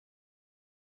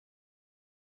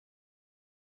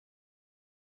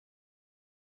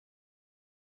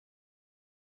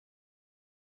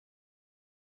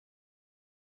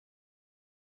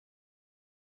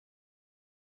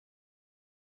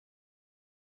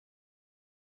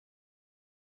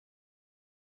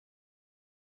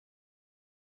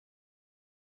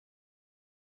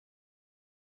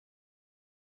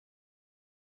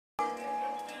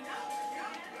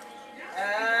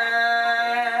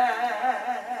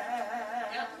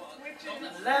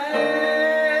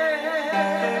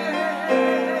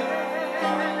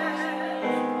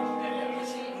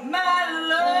My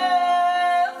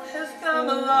love has come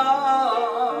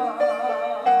along.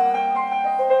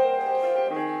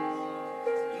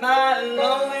 My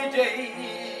lonely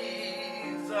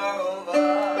days are over,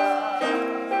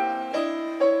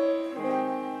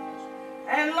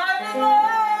 and life is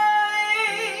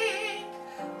like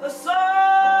the song.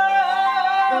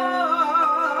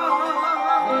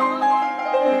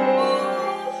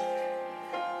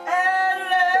 At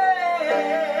last,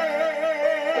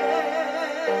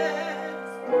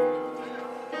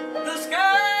 the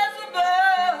skies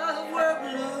above were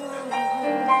blue.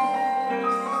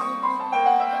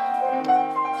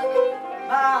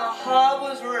 My heart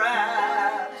was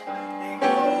wrapped in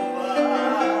clover.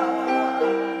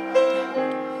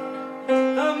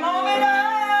 The moment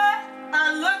I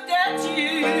looked at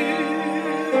you,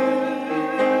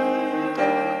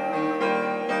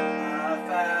 I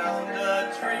found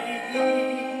a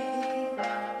dream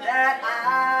that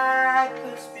I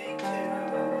could speak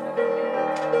to,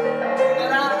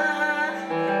 that I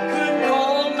could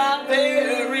call my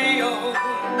very own.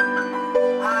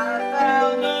 I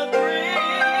found a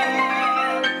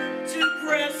thrill to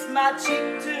press my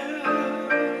cheek to,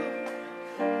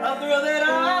 a thrill that I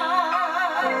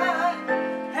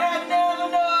had never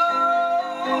known.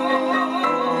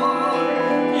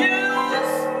 You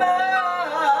smiled,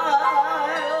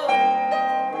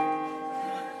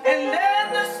 and then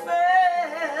the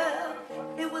spell,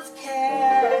 it was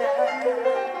cast,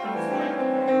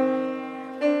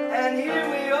 and here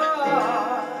we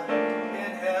are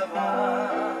in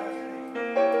heaven.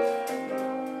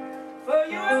 For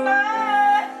you and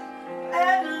I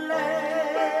at last.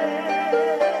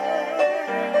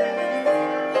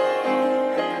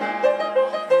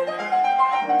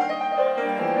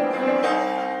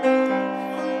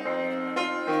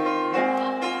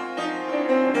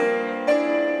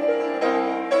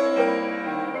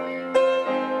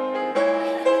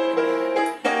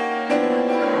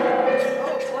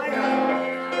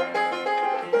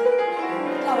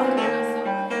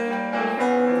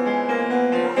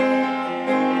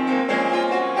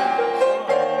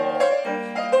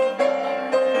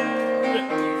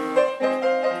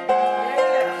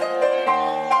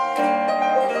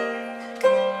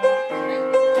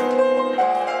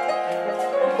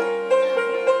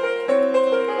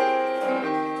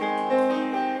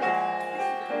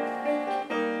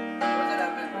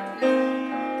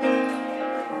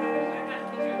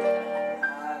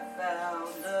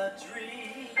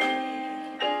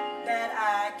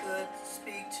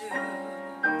 Speak to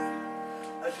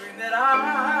a dream that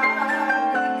I